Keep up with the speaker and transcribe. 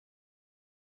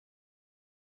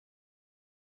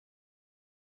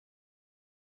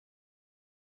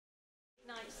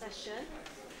night session.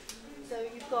 So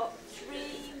you've got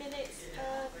 3 minutes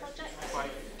per project?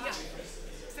 Yeah,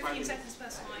 15 seconds per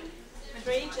slide.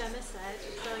 3, Gemma said.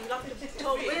 So you'll have to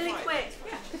talk really quick.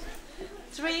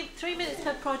 3 minutes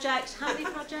per project. How many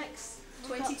projects?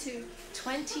 22.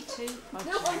 22 projects.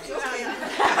 No, I'm joking.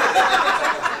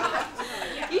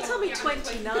 You told me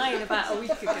 29 about a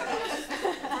week ago.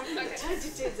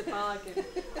 22 is a bargain. Okay.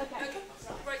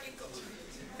 Right, you've got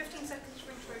 15 seconds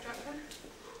for each project.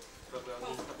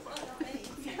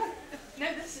 No,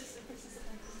 this is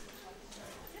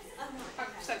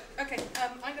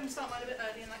I'm going to start mine a bit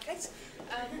early in that case.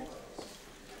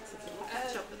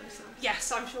 Catch up with ourselves. Yes,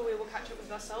 I'm sure we will catch up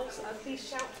with ourselves. Please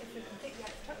shout if you're completely out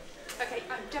of touch. Okay,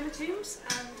 Gemma Toombs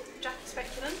and Jackie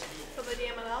Speculant from the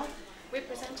DMLL. We're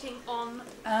presenting on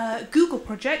Google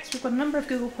projects. We've got a number of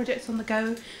Google projects on the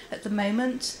go at the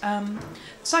moment.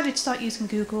 Decided to start using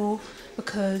Google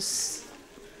because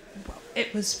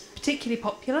it was particularly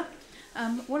popular.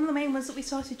 One of the main ones that we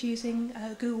started using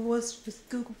Google was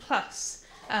Google Plus,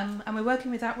 and we're working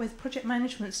with that with project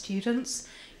management students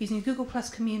using a Google Plus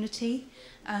community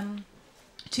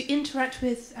to interact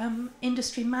with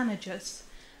industry managers.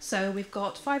 So we've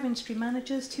got 5 industry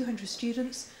managers, 200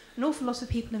 students, an awful lot of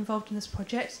people involved in this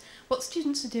project. What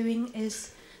students are doing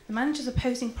is the managers are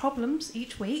posing problems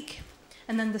each week,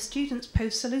 and then the students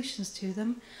pose solutions to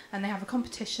them, and they have a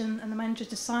competition, and the manager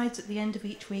decides at the end of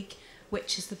each week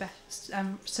which is the best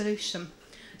solution.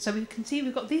 So we can see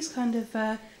we've got these kind of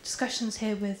discussions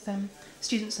here with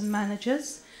students and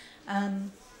managers.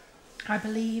 I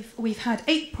believe we've had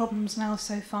 8 problems now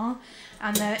so far,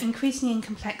 and they're increasing in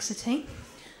complexity.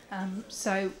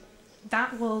 So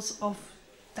that was a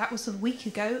week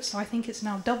ago, so I think it's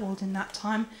now doubled in that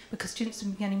time because students have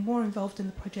been getting more involved in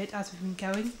the project as we've been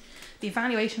going. The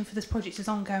evaluation for this project is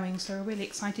ongoing, so we're really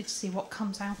excited to see what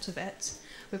comes out of it.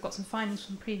 We've got some findings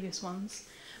from previous ones.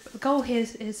 But the goal here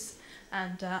is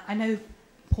and I know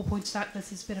Paul pointed out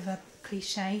this is a bit of a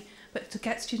cliche, but to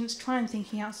get students trying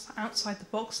thinking outside the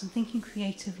box and thinking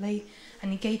creatively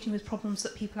and engaging with problems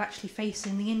that people actually face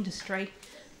in the industry.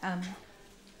 And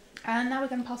now we're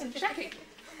going to pass it to Jackie.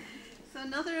 So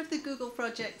another of the Google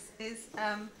projects is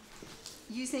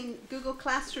using Google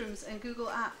Classrooms and Google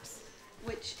Apps,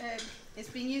 which is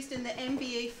being used in the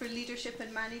MBA for Leadership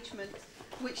and Management,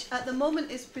 which at the moment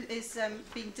is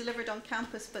being delivered on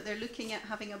campus, but they're looking at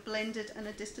having a blended and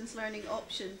a distance learning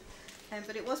option.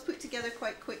 But it was put together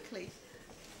quite quickly.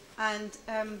 And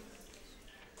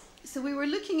so we were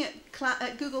looking at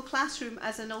Google Classroom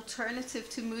as an alternative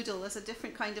to Moodle, as a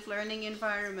different kind of learning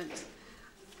environment.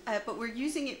 But we're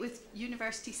using it with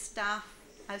university staff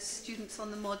as students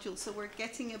on the module, so we're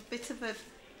getting a bit of a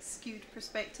skewed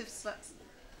perspective,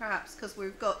 perhaps, because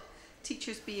we've got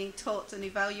teachers being taught and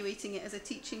evaluating it as a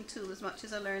teaching tool as much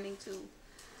as a learning tool.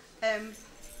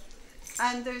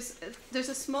 And there's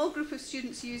a small group of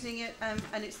students using it,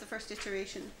 and it's the first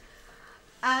iteration.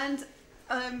 And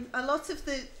a lot of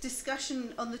the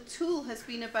discussion on the tool has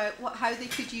been about how they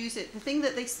could use it. The thing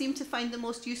that they seem to find the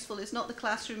most useful is not the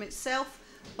classroom itself,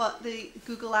 but the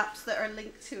Google apps that are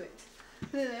linked to it.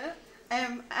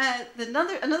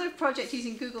 Another project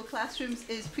using Google Classrooms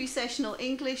is pre-sessional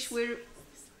English, where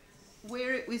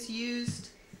it was used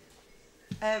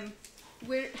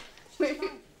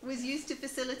to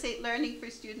facilitate learning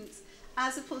for students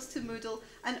as opposed to Moodle,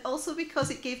 and also because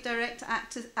it gave direct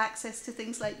access to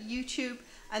things like YouTube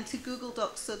and to Google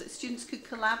Docs, so that students could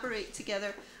collaborate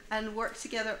together and work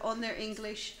together on their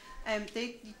English.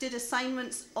 They did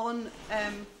assignments on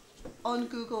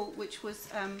Google, which was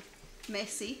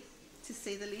messy, to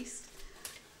say the least.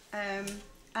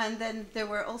 And then there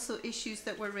were also issues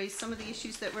that were raised. Some of the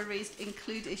issues that were raised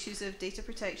include issues of data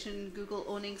protection, Google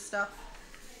owning stuff.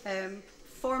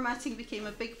 Formatting became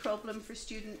a big problem for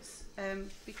students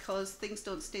because things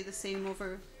don't stay the same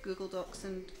over Google Docs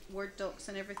and Word docs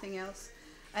and everything else.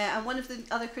 And one of the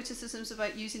other criticisms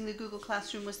about using the Google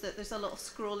Classroom was that there's a lot of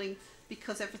scrolling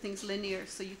because everything's linear,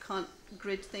 so you can't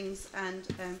grid things and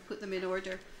put them in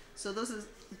order. So those are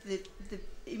the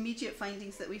immediate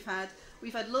findings that we've had.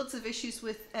 We've had loads of issues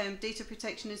with data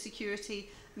protection and security,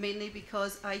 mainly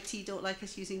because IT don't like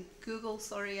us using Google.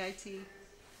 Sorry, IT.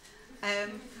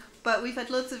 But we've had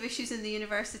loads of issues in the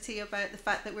university about the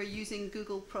fact that we're using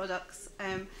Google products.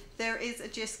 There is a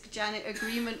JISC-JANET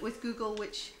agreement with Google,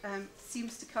 which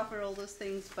seems to cover all those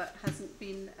things, but hasn't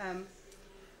been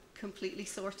completely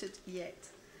sorted yet.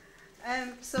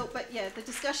 But yeah, the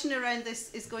discussion around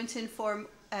this is going to inform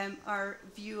our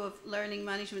view of learning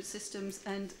management systems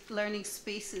and learning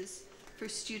spaces for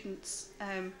students,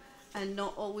 and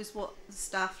not always what the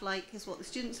staff like is what the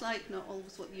students like, not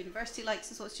always what the university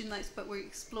likes is what the student likes, but we're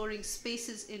exploring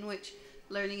spaces in which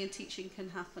learning and teaching can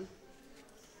happen.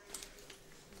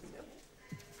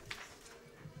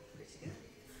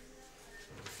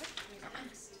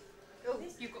 Oh,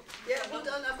 you've got. Yeah, well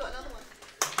done. I've got another one.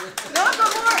 No, I've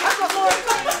got more. I've got more.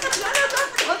 No.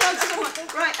 Hold on, hold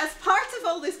on. Right, as part of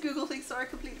all this Google thing, sorry, I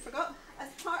completely forgot. As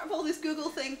part of all this Google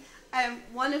thing,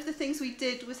 one of the things we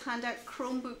did was hand out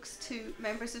Chromebooks to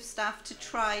members of staff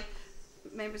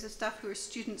who are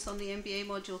students on the MBA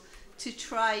module to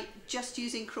try just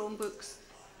using Chromebooks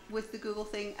with the Google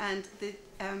thing, and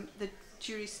the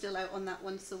jury's still out on that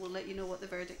one, so we'll let you know what the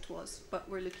verdict was, but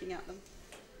we're looking at them.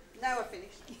 Now we're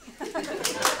finished.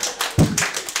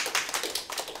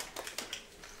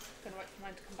 Going to wait for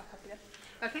mine to come back up again.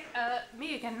 Okay,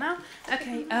 me again now.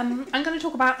 Okay, I'm going to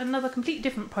talk about another completely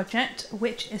different project,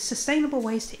 which is sustainable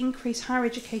ways to increase higher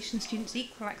education students'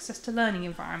 equal access to learning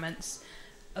environments,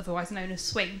 otherwise known as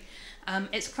SWING.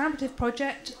 It's a collaborative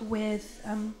project with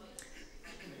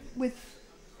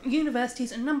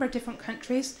universities in a number of different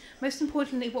countries. Most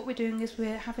importantly, what we're doing is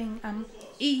we're having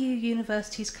EU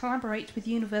universities collaborate with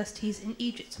universities in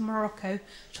Egypt and Morocco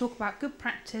to talk about good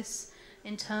practice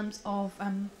in terms of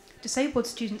disabled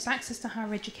students' access to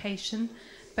higher education,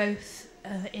 both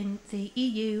in the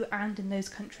EU and in those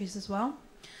countries as well.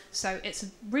 So it's a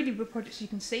really good project, as you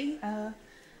can see.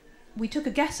 We took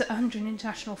a guess at 100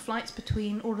 international flights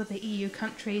between all of the EU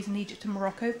countries and Egypt and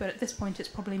Morocco, but at this point it's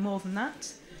probably more than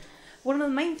that. One of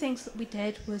the main things that we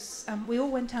did was we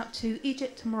all went out to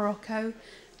Egypt and Morocco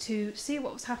to see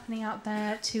what was happening out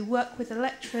there, to work with the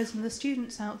lecturers and the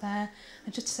students out there,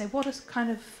 and just to say, what kind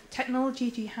of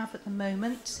technology do you have at the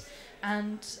moment,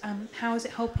 and how is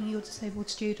it helping your disabled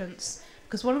students?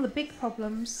 Because one of the big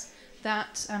problems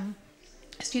that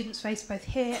students face both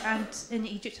here and in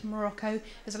Egypt and Morocco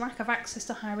is a lack of access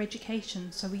to higher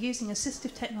education. So we're using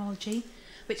assistive technology,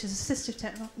 which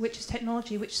is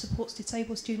technology which supports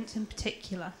disabled students in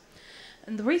particular.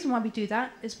 And the reason why we do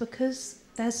that is because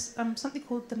there's something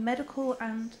called the medical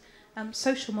and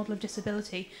social model of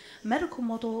disability. Medical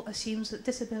model assumes that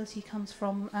disability comes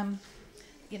from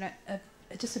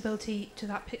a disability to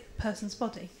that person's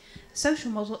body.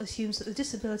 Social model assumes that the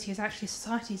disability is actually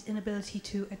society's inability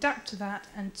to adapt to that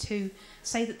and to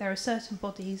say that there are certain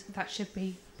bodies that should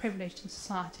be privileged in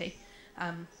society.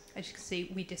 As you can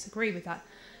see, we disagree with that.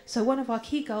 So one of our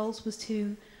key goals was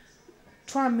to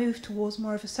try and move towards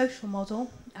more of a social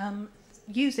model,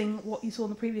 using what you saw on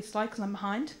the previous slide, because I'm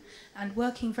behind, and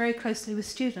working very closely with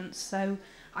students. So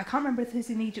I can't remember if this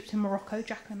is in Egypt and Morocco,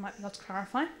 Jacqueline might be able to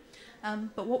clarify.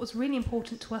 But what was really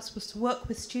important to us was to work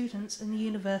with students in the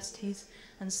universities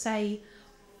and say,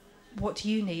 what do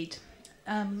you need?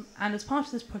 And as part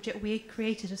of this project, we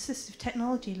created assistive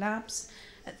technology labs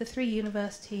at the 3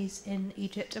 universities in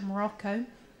Egypt and Morocco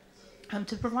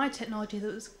to provide technology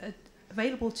that was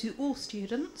available to all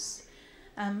students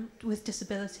with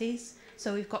disabilities.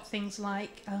 So we've got things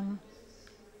like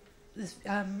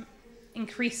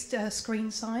increased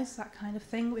screen size, that kind of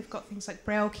thing. We've got things like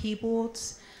braille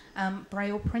keyboards,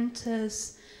 braille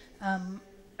printers,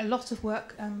 a lot of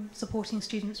work supporting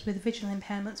students with visual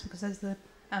impairments, because there's the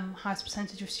highest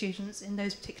percentage of students in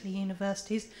those particular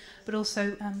universities, but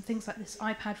also things like this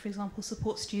iPad, for example,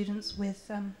 supports students with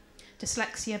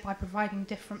dyslexia by providing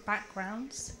different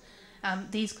backgrounds.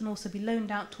 These can also be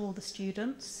loaned out to all the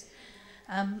students.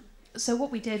 So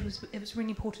what we did was, it was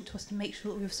really important to us to make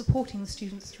sure that we were supporting the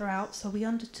students throughout, so we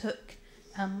undertook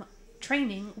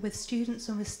training with students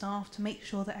and with staff to make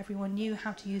sure that everyone knew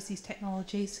how to use these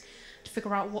technologies, to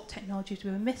figure out what technologies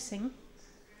we were missing.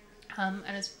 And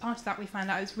as part of that, we found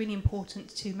out it was really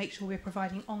important to make sure we were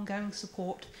providing ongoing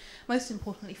support, most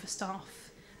importantly for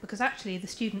staff, because actually the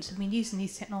students have been using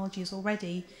these technologies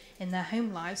already in their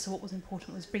home lives, so what was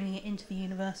important was bringing it into the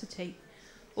university.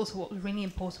 Also, what was really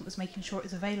important was making sure it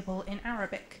was available in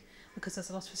Arabic, because there's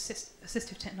a lot of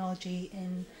assistive technology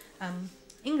in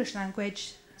English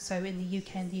language, so in the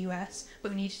UK and the US,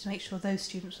 but we needed to make sure those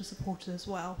students were supported as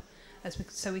well,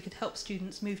 so we could help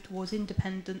students move towards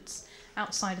independence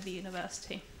outside of the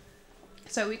university.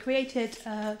 So we created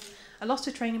a lot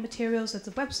of training materials. There's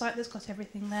a website that's got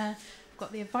everything there. We've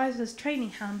got the advisor's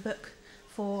training handbook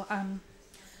for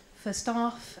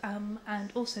staff,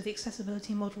 and also the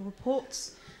accessibility model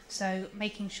reports, so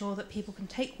making sure that people can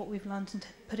take what we've learned and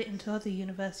put it into other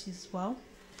universities as well.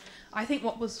 I think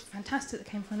what was fantastic that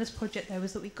came from this project, though,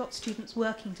 was that we got students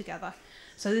working together.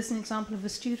 So this is an example of a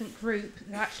student group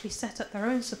that actually set up their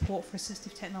own support for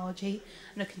assistive technology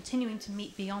and are continuing to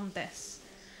meet beyond this.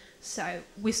 So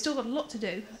we've still got a lot to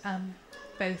do,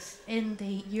 both in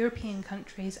the European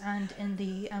countries and in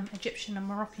the Egyptian and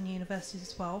Moroccan universities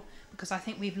as well, because I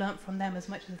think we've learnt from them as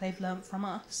much as they've learnt from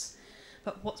us.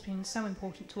 but what's been so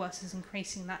important to us is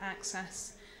increasing that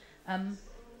access.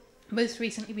 Most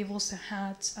recently, we've also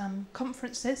had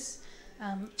conferences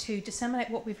to disseminate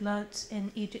what we've learnt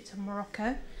in Egypt and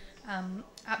Morocco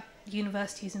at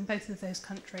universities in both of those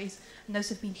countries, and those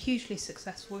have been hugely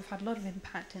successful. We've had a lot of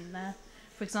impact in there.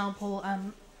 For example,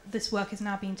 this work is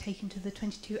now being taken to the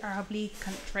 22 Arab League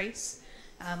countries.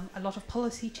 A lot of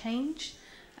policy change,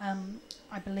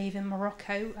 I believe, in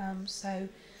Morocco, so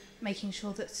making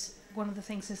sure that one of the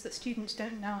things is that students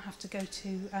don't now have to go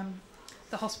to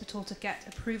the hospital to get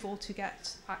approval to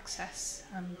get access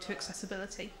to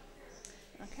accessibility.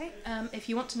 Okay, if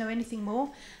you want to know anything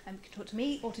more, you can talk to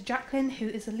me or to Jacqueline, who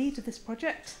is the lead of this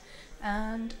project,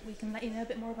 and we can let you know a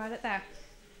bit more about it there.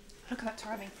 Look at that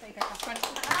timing. There you go, Catherine.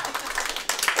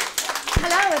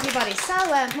 Hello everybody, so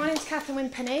my name's Catherine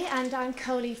Wimpenny and I'm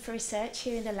co-lead for research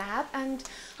here in the lab, and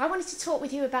I wanted to talk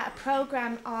with you about a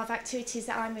programme of activities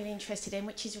that I'm really interested in,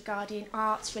 which is regarding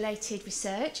arts related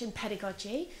research and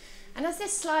pedagogy. And as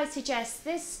this slide suggests,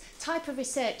 this type of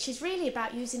research is really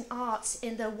about using arts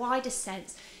in the wider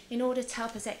sense in order to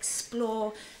help us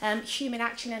explore human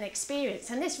action and experience,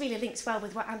 and this really links well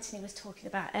with what Anthony was talking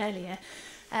about earlier.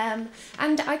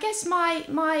 And I guess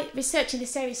my research in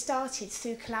this area started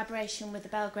through collaboration with the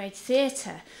Belgrade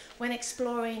Theatre when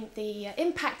exploring the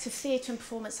impact of theatre and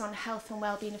performance on health and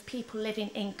well-being of people living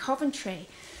in Coventry.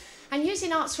 And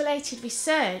using arts-related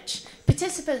research,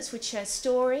 participants would share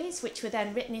stories which were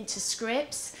then written into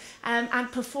scripts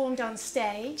and performed on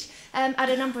stage at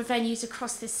a number of venues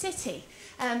across the city.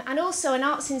 And also an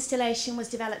arts installation was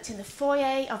developed in the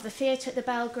foyer of the theatre at the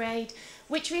Belgrade,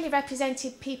 which really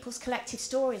represented people's collective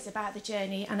stories about the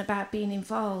journey and about being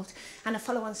involved. And a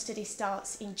follow-on study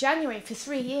starts in January for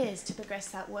 3 years to progress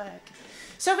that work.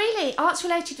 So really,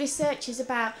 arts-related research is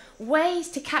about ways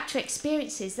to capture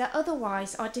experiences that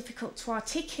otherwise are difficult to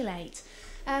articulate.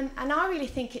 And I really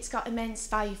think it's got immense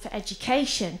value for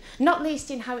education, not least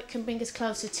in how it can bring us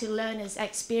closer to learners'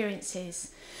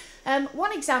 experiences.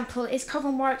 One example is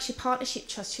Covent Warwickshire Partnership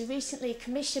Trust, who recently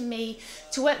commissioned me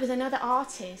to work with another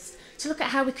artist to look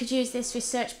at how we could use this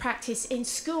research practice in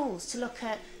schools, to look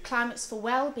at climates for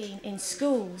well-being in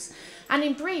schools. And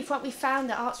in brief, what we found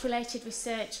that arts-related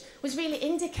research was really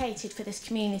indicated for this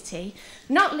community,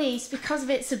 not least because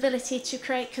of its ability to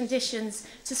create conditions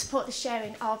to support the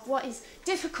sharing of what is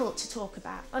difficult to talk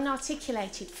about,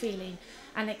 unarticulated feeling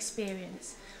and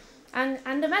experience.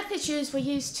 And the methods used were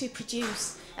used to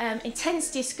produce intense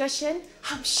discussion,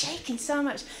 I'm shaking so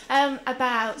much,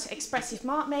 about expressive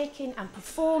mark making and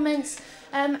performance.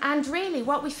 And really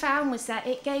what we found was that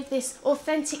it gave this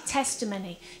authentic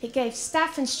testimony. It gave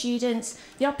staff and students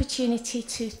the opportunity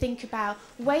to think about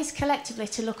ways collectively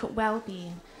to look at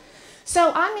well-being.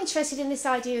 So I'm interested in this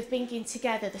idea of bringing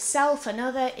together the self and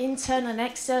other internal and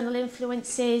external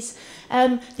influences,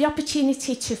 the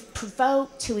opportunity to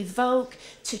provoke, to evoke,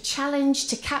 to challenge,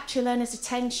 to capture learners'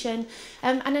 attention.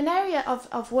 And an area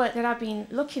of work that I've been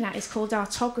looking at is called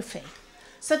artography.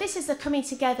 So this is the coming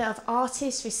together of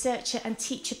artist, researcher and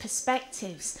teacher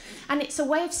perspectives. And it's a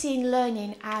way of seeing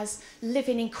learning as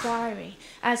living inquiry,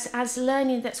 as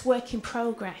learning that's work in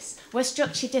progress, where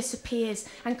structure disappears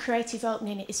and creative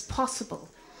opening is possible.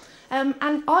 And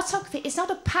artography is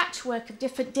not a patchwork of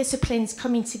different disciplines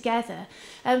coming together,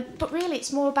 but really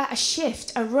it's more about a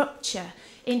shift, a rupture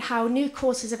in how new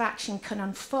courses of action can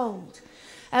unfold.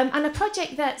 And a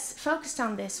project that's focused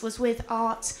on this was with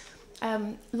art,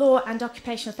 law and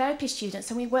occupational therapy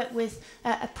students, and we worked with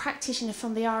a practitioner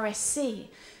from the RSC.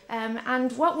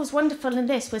 And what was wonderful in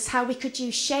this was how we could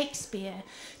use Shakespeare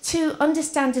to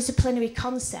understand disciplinary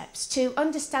concepts, to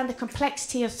understand the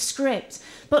complexity of script,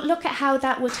 but look at how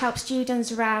that would help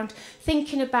students around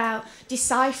thinking about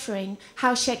deciphering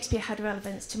how Shakespeare had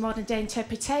relevance to modern day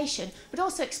interpretation, but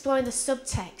also exploring the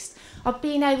subtext of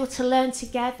being able to learn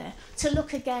together, to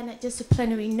look again at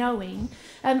disciplinary knowing,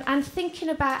 and thinking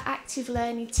about active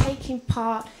learning, taking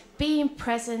part, being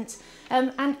present,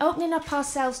 and opening up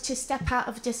ourselves to step out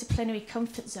of disciplinary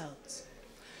comfort zones.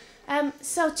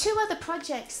 So 2 other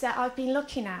projects that I've been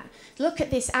looking at, look at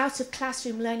this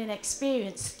out-of-classroom learning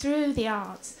experience through the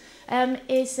arts,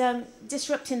 is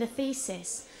Disrupting the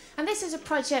Thesis. And this is a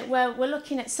project where we're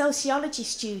looking at sociology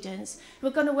students.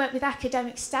 We're going to work with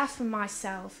academic staff and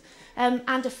myself,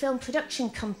 and a film production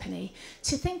company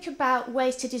to think about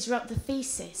ways to disrupt the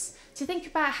thesis, to think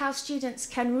about how students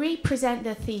can represent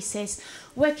their thesis,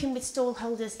 working with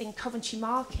stallholders in Coventry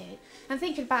Market, and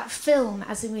thinking about film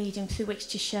as a medium through which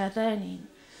to share learning.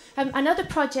 Another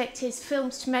project is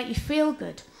Films to Make You Feel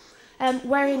Good,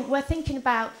 wherein we're thinking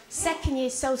about second-year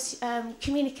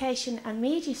communication and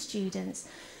media students,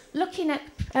 looking at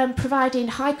providing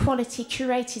high-quality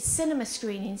curated cinema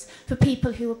screenings for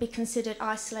people who will be considered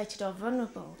isolated or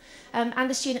vulnerable. And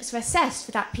the students were assessed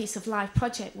for that piece of live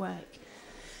project work.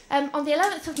 On the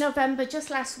 11th of November, just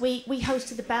last week, we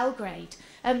hosted the Belgrade,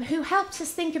 who helped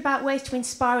us think about ways to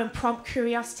inspire and prompt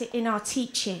curiosity in our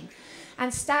teaching.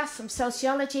 And staff from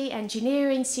sociology,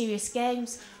 engineering, serious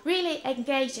games really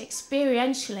engaged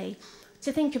experientially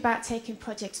to think about taking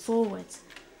projects forward.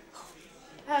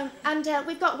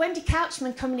 We've got Wendy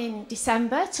Couchman coming in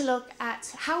December to look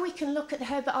at how we can look at the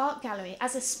Herbert Art Gallery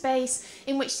as a space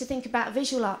in which to think about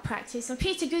visual art practice. And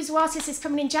Peter Guzouatis is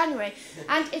coming in January.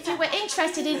 And if you were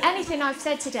interested in anything I've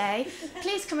said today,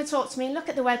 please come and talk to me and look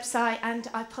at the website. And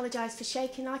I apologise for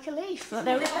shaking like a leaf, but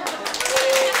there we go.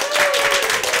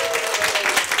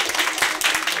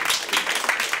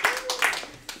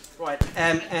 Right,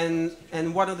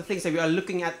 and one of the things that we are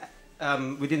looking at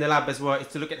within the lab as well is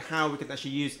to look at how we can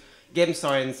actually use game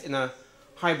science in a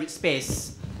hybrid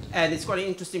space. And it's quite an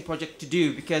interesting project to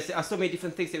do because there are so many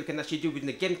different things that we can actually do within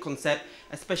the game concept,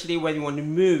 especially when you want to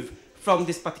move from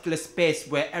this particular space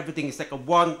where everything is like a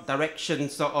one direction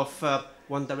sort of,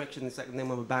 one direction is like the name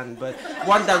of a band, but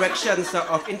one direction sort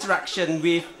of interaction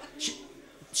with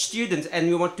students, and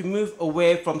we want to move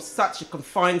away from such a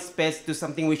confined space to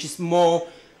something which is more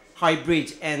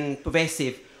hybrid and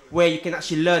pervasive, where you can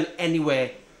actually learn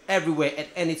anywhere, everywhere, at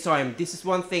any time. This is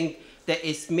one thing that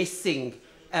is missing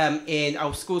in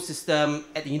our school system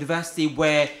at the university,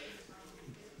 where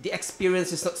the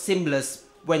experience is not seamless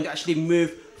when you actually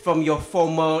move from your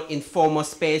formal, informal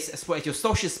space as well as your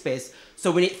social space. So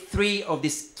we need three of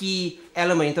these key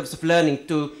elements in terms of learning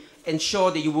to ensure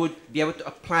that you would be able to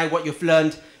apply what you've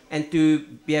learned and to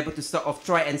be able to sort of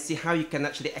try and see how you can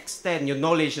actually extend your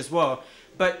knowledge as well.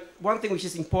 But one thing which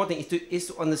is important is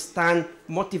to understand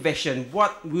motivation.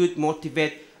 What would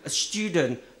motivate a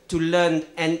student to learn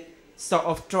and sort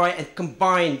of try and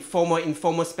combine formal and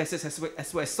informal spaces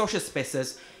as well as social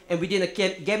spaces? And within a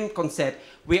game concept,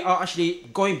 we are actually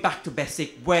going back to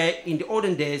basic, where in the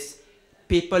olden days,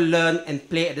 people learn and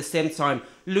play at the same time.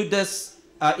 Ludus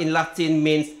in Latin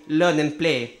means learn and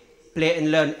play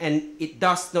and learn, and it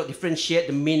does not differentiate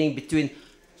the meaning between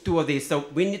two of these. So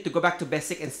we need to go back to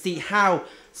basic and see how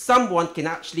someone can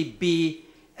actually be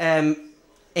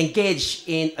engaged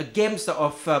in a game sort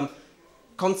of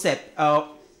concept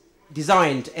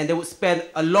designed, and they would spend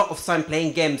a lot of time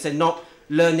playing games and not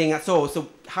learning at all. So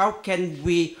how can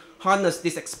we harness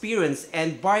this experience?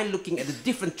 And by looking at the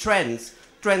different trends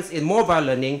in mobile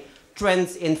learning,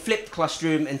 trends in flipped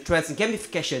classroom, and trends in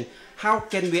gamification, how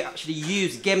can we actually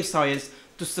use game science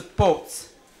to support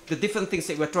the different things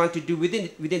that we're trying to do within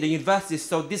the university?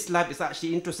 So this lab is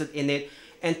actually interested in it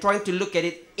and trying to look at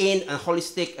it in a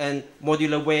holistic and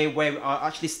modular way, where we are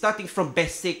actually starting from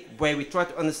basic, where we try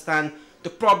to understand the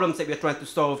problems that we're trying to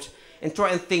solve and try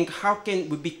and think how can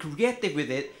we be creative with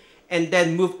it, and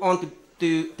then move on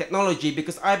to technology,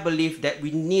 because I believe that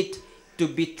we need to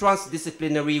be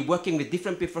transdisciplinary, working with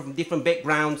different people from different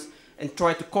backgrounds and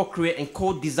try to co-create and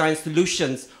co-design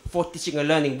solutions for teaching and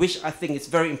learning, which I think is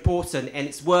very important, and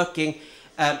it's working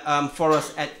for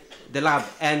us at the lab.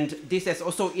 And this has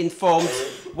also informed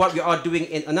what we are doing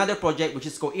in another project, which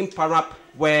is called Imparap,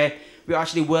 where we're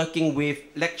actually working with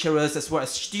lecturers as well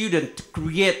as students to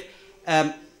create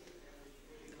an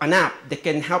app that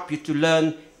can help you to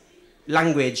learn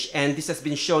language. And this has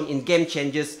been shown in Game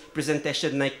Changers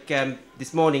presentation like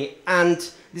this morning. And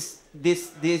this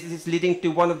is leading to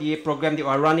one of the programs that we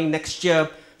are running next year,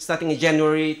 starting in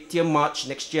January till March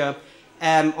next year,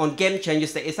 on Game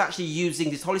Changers, that is actually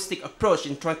using this holistic approach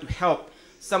in trying to help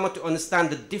someone to understand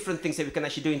the different things that we can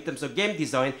actually do in terms of game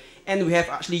design. And we have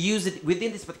actually used it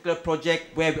within this particular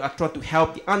project, where we are trying to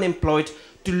help the unemployed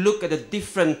to look at the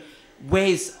different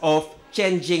ways of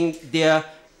changing their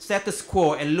status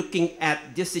quo and looking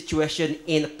at this situation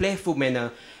in a playful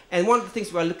manner. And one of the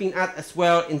things we are looking at as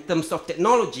well in terms of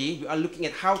technology, we are looking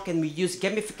at how can we use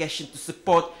gamification to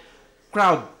support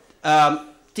crowd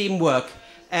teamwork.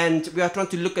 And we are trying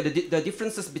to look at the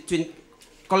differences between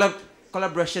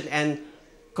collaboration and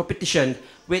competition,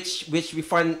 which we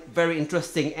find very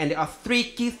interesting. And there are three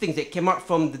key things that came out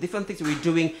from the different things we're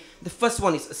doing. The first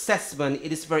one is assessment.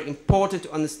 It is very important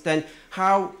to understand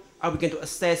how are we going to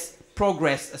assess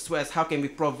progress, as well as how can we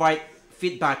provide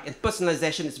feedback. And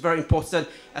personalization is very important,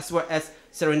 as well as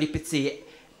serendipity.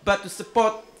 But to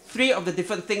support three of the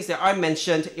different things that I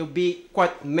mentioned, it will be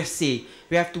quite messy.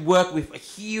 We have to work with a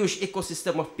huge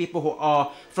ecosystem of people who are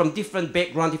from different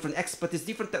background, different expertise,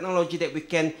 different technology that we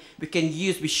can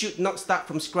use. We should not start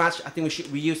from scratch. I think we should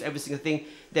reuse every single thing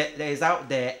that is out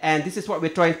there. And this is what we're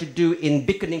trying to do in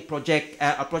Beaconing project,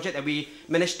 a project that we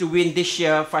managed to win this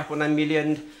year, 5.9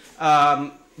 million,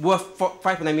 worth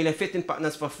 5.9 million, 15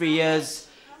 partners for 3 years.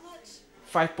 How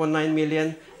much? 5.9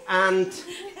 million.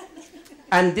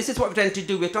 And this is what we're trying to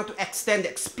do. We're trying to extend the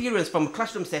experience from a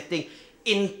classroom setting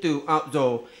into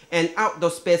outdoor. And outdoor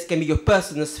space can be your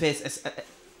personal space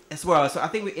as well. So I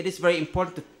think it is very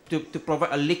important to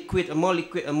provide a more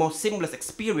liquid, a more seamless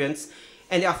experience.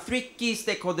 And there are three key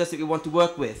stakeholders that we want to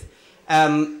work with.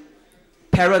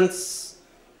 Parents,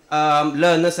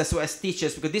 learners, as well as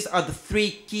teachers, because these are the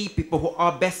three key people who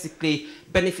are basically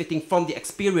benefiting from the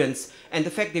experience. And the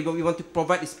fact that we want to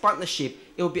provide this partnership,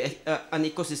 it will be an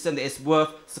ecosystem that is worth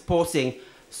supporting.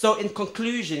 So in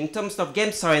conclusion, in terms of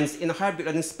game science in a hybrid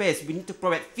learning space, we need to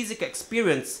provide physical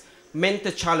experience,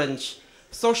 mental challenge.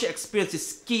 Social experience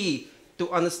is key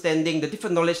to understanding the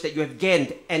different knowledge that you have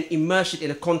gained, and immerse it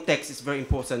in a context is very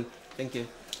important. Thank you.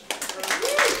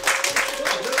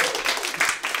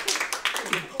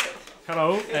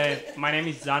 Hello, my name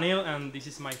is Daniel, and this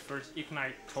is my first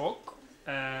Ignite talk.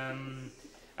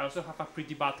 I also have a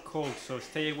pretty bad cold, so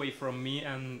stay away from me,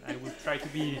 and I will try to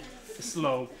be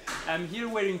slow. I'm here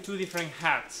wearing two different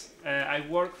hats. I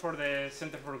work for the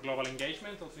Center for Global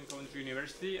Engagement, also in Coventry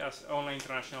University, as Online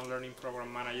International Learning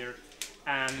Program Manager,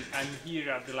 and I'm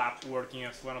here at the lab working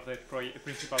as one of the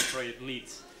principal project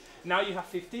leads. Now you have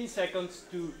 15 seconds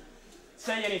to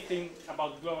say anything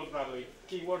about global graduate.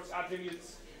 Keywords,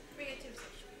 attributes. Creative.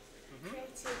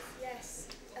 Creative, yes.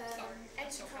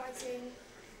 Enterprising.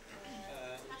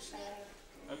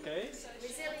 Okay.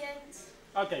 Resilient.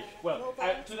 Okay, well,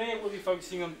 today I will be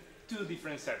focusing on two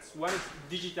different sets. One is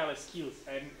digital skills,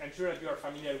 and I'm sure that you are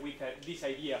familiar with this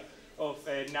idea of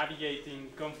navigating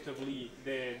comfortably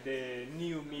the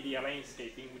new media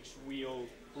landscape in which we all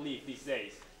live these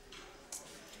days.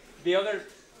 The other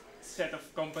set of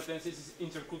competences is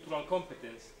intercultural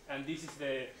competence, and this is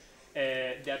the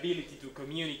ability to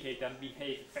communicate and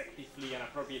behave effectively and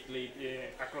appropriately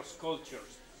across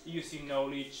cultures, using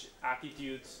knowledge,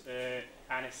 attitudes,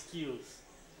 and skills.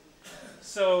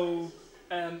 So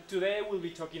today we'll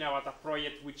be talking about a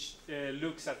project which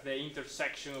looks at the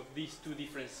intersection of these two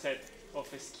different sets of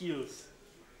skills.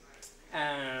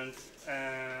 And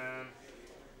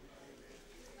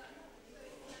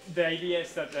the idea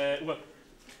is that,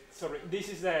 this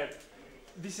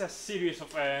is a series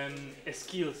of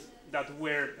skills that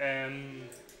were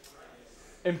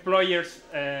employers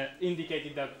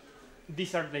indicated that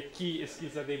these are the key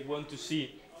skills that they want to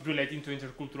see relating to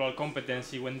intercultural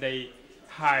competency when they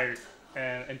hire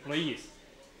employees.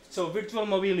 So virtual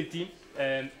mobility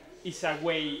is a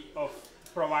way of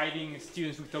providing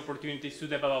students with opportunities to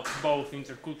develop both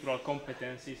intercultural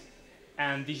competencies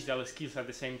and digital skills at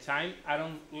the same time. I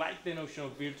don't like the notion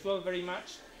of virtual very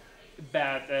much,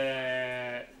 but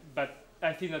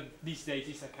I think that these days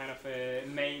it's a kind of a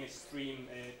mainstream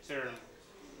term.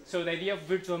 So the idea of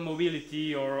virtual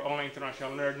mobility or online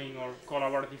international learning or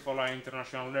collaborative online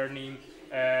international learning,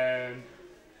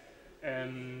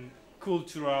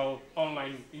 cultural,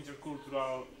 online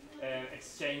intercultural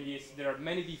exchanges, there are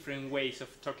many different ways of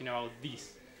talking about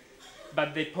this.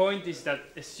 But the point is that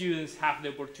students have the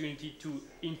opportunity to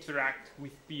interact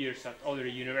with peers at other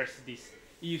universities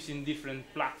using different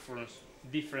platforms,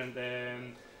 different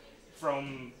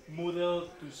from Moodle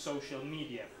to social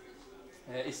media.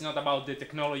 It's not about the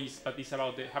technologies, but it's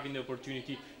about having the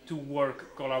opportunity to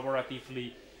work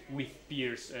collaboratively with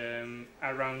peers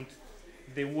around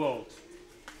the world.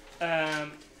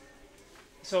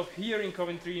 So here in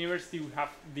Coventry University we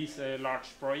have this large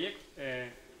project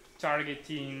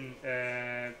targeting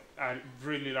a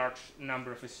really large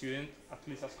number of students, at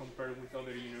least as compared with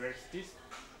other universities.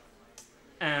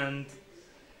 And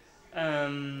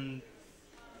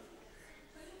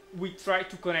we try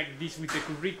to connect this with the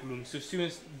curriculum, so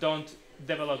students don't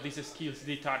develop these skills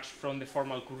detached from the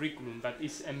formal curriculum, but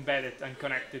is embedded and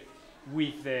connected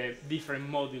with the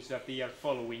different modules that they are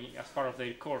following as part of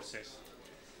their courses.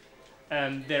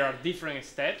 And there are different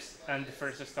steps, and the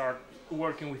first start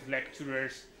working with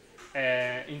lecturers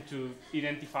into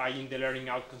identifying the learning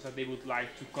outcomes that they would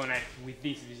like to connect with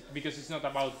this, because it's not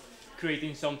about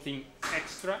creating something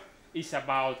extra, it's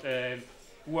about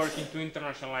working to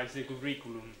internationalize the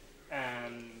curriculum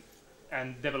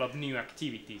and develop new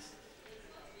activities.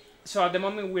 So at the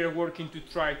moment we are working to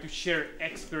try to share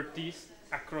expertise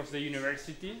across the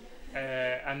university,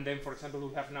 and then for example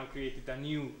we have now created a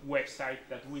new website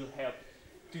that will help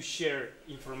to share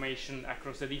information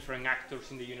across the different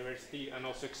actors in the university and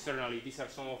also externally. These are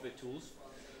some of the tools.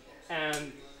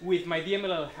 And with my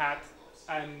DMLL hat,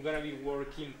 I'm going to be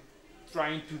working,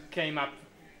 trying to come up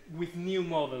with new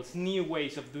models, new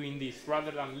ways of doing this,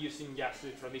 rather than using just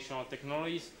the traditional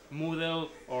technologies, Moodle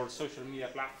or social media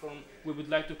platform. We would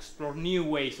like to explore new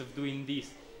ways of doing this,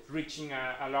 reaching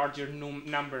a larger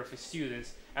number of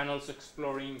students, and also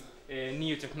exploring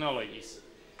new technologies.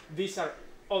 These are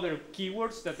other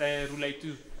keywords that relate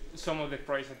to some of the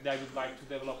projects that I would like to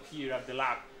develop here at the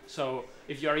lab. So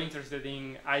if you are interested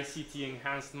in ICT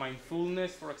enhanced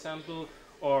mindfulness, for example,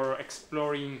 or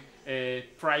exploring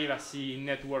privacy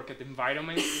networked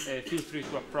environments, feel free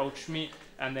to approach me,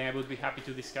 and then I would be happy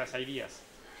to discuss ideas.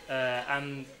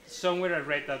 And somewhere I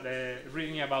read that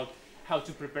reading about how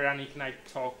to prepare an Ignite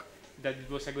talk, that it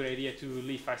was a good idea to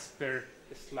leave a spare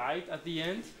slide at the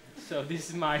end. So this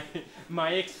is my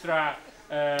extra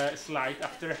slide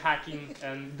after hacking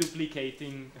and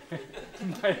duplicating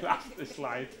my last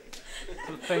slide.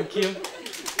 So thank you.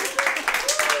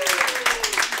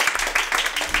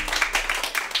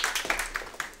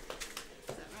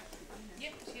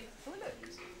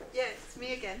 Yeah, it's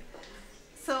me again.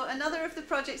 So another of the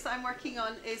projects that I'm working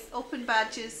on is Open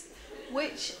Badges,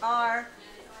 which are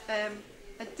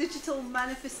a digital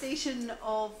manifestation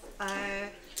of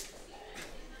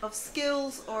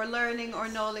skills or learning or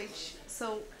knowledge.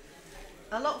 So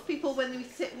a lot of people, when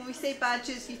we say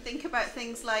badges, you think about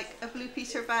things like a Blue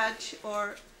Peter badge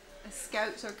or a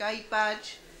Scout or Guide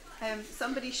badge.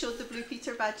 Somebody showed the Blue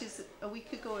Peter badges a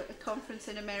week ago at a conference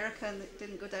in America, and it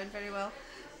didn't go down very well.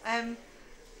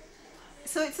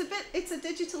 So it's a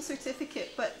digital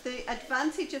certificate, but the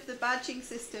advantage of the badging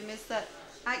system is that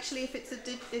actually if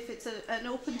it's an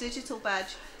open digital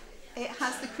badge, it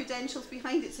has the credentials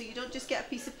behind it. So you don't just get a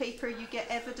piece of paper, you get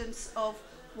evidence of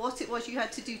what it was you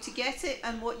had to do to get it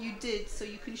and what you did, so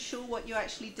you can show what you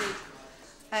actually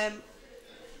did.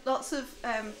 Lots of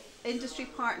industry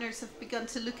partners have begun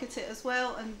to look at it as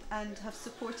well, and have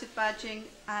supported badging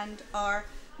and are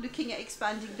looking at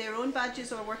expanding their own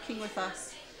badges or working with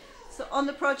us. So on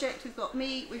the project we've got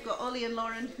me, we've got Ollie and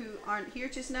Lauren, who aren't here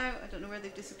just now, I don't know where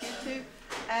they've disappeared to.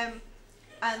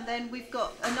 And then we've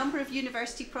got a number of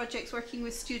university projects working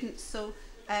with students. So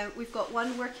we've got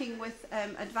one working with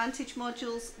Advantage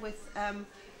modules, with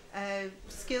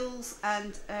skills,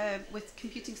 and with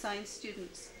computing science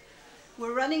students.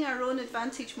 We're running our own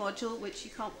Advantage module, which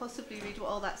you can't possibly read what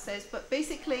all that says, but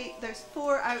basically there's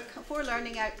four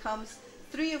learning outcomes,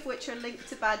 3 of which are linked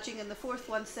to badging, and the 4th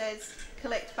one says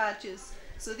collect badges.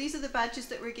 So these are the badges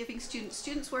that we're giving students.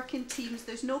 Students work in teams,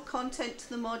 there's no content to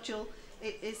the module,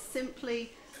 it is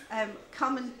simply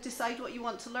come and decide what you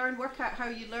want to learn, work out how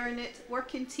you learn it,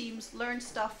 work in teams, learn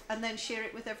stuff, and then share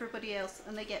it with everybody else,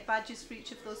 and they get badges for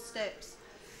each of those steps.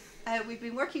 We've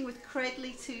been working with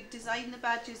Credly to design the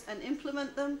badges and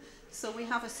implement them. So we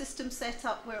have a system set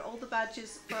up where all the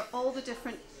badges for all the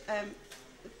different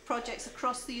projects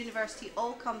across the university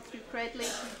all come through Credly,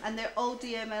 and they're all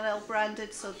DMLL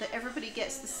branded so that everybody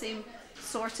gets the same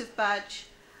sort of badge.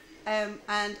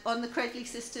 And on the Credly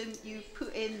system you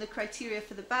put in the criteria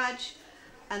for the badge,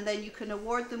 and then you can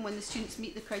award them when the students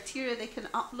meet the criteria. They can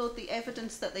upload the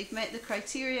evidence that they've met the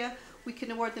criteria. We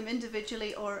can award them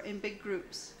individually or in big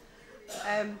groups.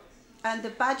 And the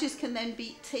badges can then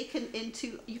be taken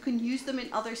into, you can use them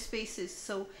in other spaces.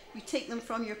 So you take them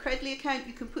from your Credly account,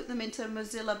 you can put them into a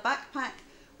Mozilla backpack,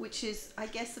 which is, I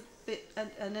guess, a bit,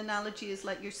 an analogy is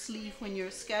like your sleeve when you're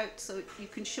a scout, so you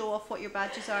can show off what your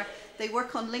badges are. They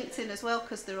work on LinkedIn as well,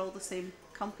 because they're all the same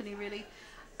company really.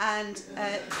 And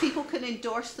people can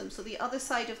endorse them. So the other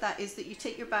side of that is that you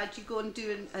take your badge, you go and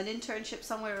do an internship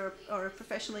somewhere, or a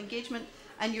professional engagement,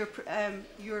 and your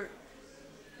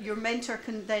mentor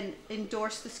can then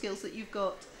endorse the skills that you've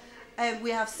got. We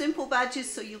have simple badges,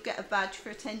 so you'll get a badge for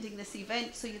attending this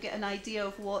event, so you get an idea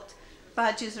of what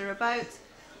badges are about.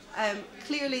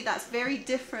 Clearly that's very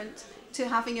different to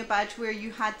having a badge where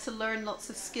you had to learn lots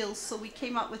of skills. So we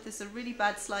came up with this, a really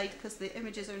bad slide because the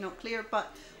images are not clear,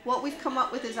 but what we've come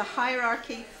up with is a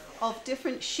hierarchy of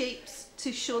different shapes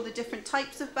to show the different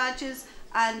types of badges,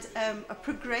 and a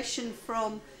progression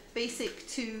from basic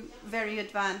to very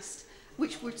advanced,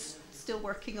 which we're still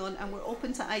working on, and we're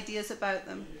open to ideas about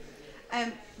them.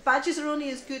 Badges are only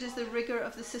as good as the rigor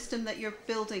of the system that you're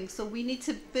building, so we need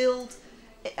to build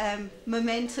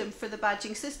momentum for the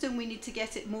badging system. We need to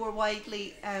get it more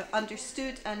widely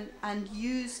understood and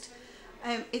used.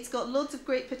 It's got loads of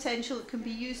great potential. It can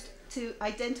be used to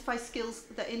identify skills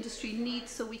that industry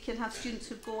needs, so we can have students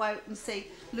who go out and say,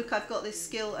 look, I've got this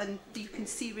skill, and you can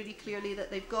see really clearly that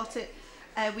they've got it.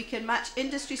 We can match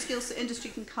industry skills, so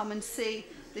industry can come and say,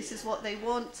 this is what they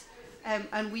want,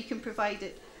 and we can provide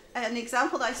it. An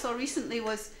example that I saw recently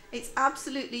was it's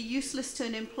absolutely useless to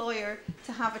an employer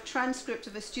to have a transcript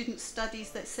of a student's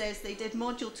studies that says they did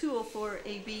module 204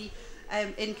 AB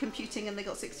in computing and they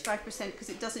got 65%, because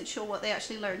it doesn't show what they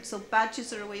actually learned. So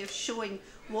badges are a way of showing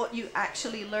what you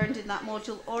actually learned in that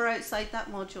module or outside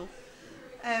that module.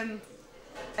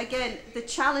 Again, the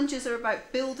challenges are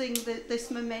about building this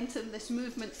momentum, this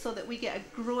movement, so that we get a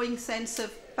growing sense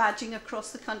of badging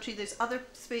across the country. There's other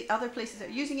places that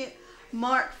are using it.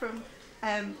 Mark from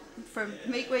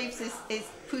MakeWaves is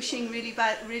pushing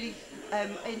really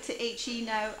into HE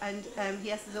now, and he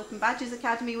has his Open Badges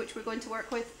Academy, which we're going to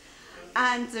work with.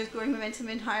 And there's growing momentum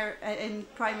in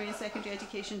primary and secondary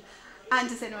education. And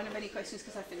does anyone have any questions?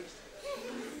 Because I finished.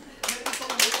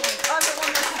 I've got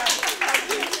one more slide.